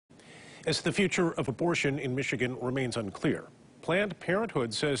As the future of abortion in Michigan remains unclear, Planned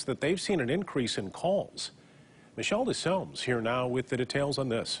Parenthood says that they've seen an increase in calls. Michelle DeSelms here now with the details on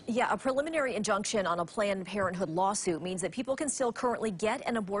this. Yeah, a preliminary injunction on a Planned Parenthood lawsuit means that people can still currently get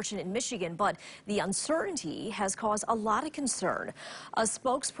an abortion in Michigan, but the uncertainty has caused a lot of concern. A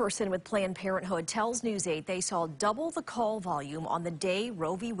spokesperson with Planned Parenthood tells News 8 they saw double the call volume on the day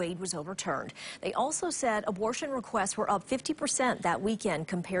Roe v. Wade was overturned. They also said abortion requests were up 50% that weekend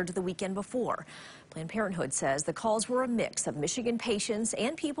compared to the weekend before. Planned Parenthood says the calls were a mix of Michigan patients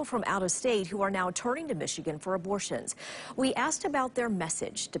and people from out of state who are now turning to Michigan for abortions. We asked about their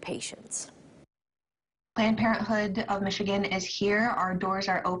message to patients. Planned Parenthood of Michigan is here. Our doors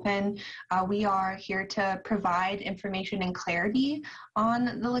are open. We are here to provide information and clarity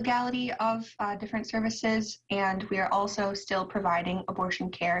on the legality of different services, and we are also still providing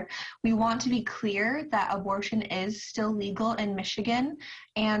abortion care. We want to be clear that abortion is still legal in Michigan,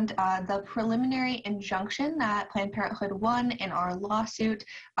 and the preliminary injunction that Planned Parenthood won in our lawsuit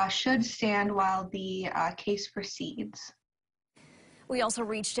should stand while the case proceeds. We also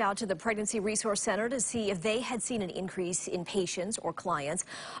reached out to the Pregnancy Resource Center to see if they had seen an increase in patients or clients.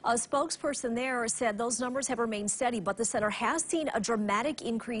 A spokesperson there said those numbers have remained steady, but the center has seen a dramatic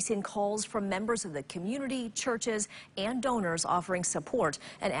increase in calls from members of the community, churches, and donors offering support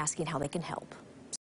and asking how they can help.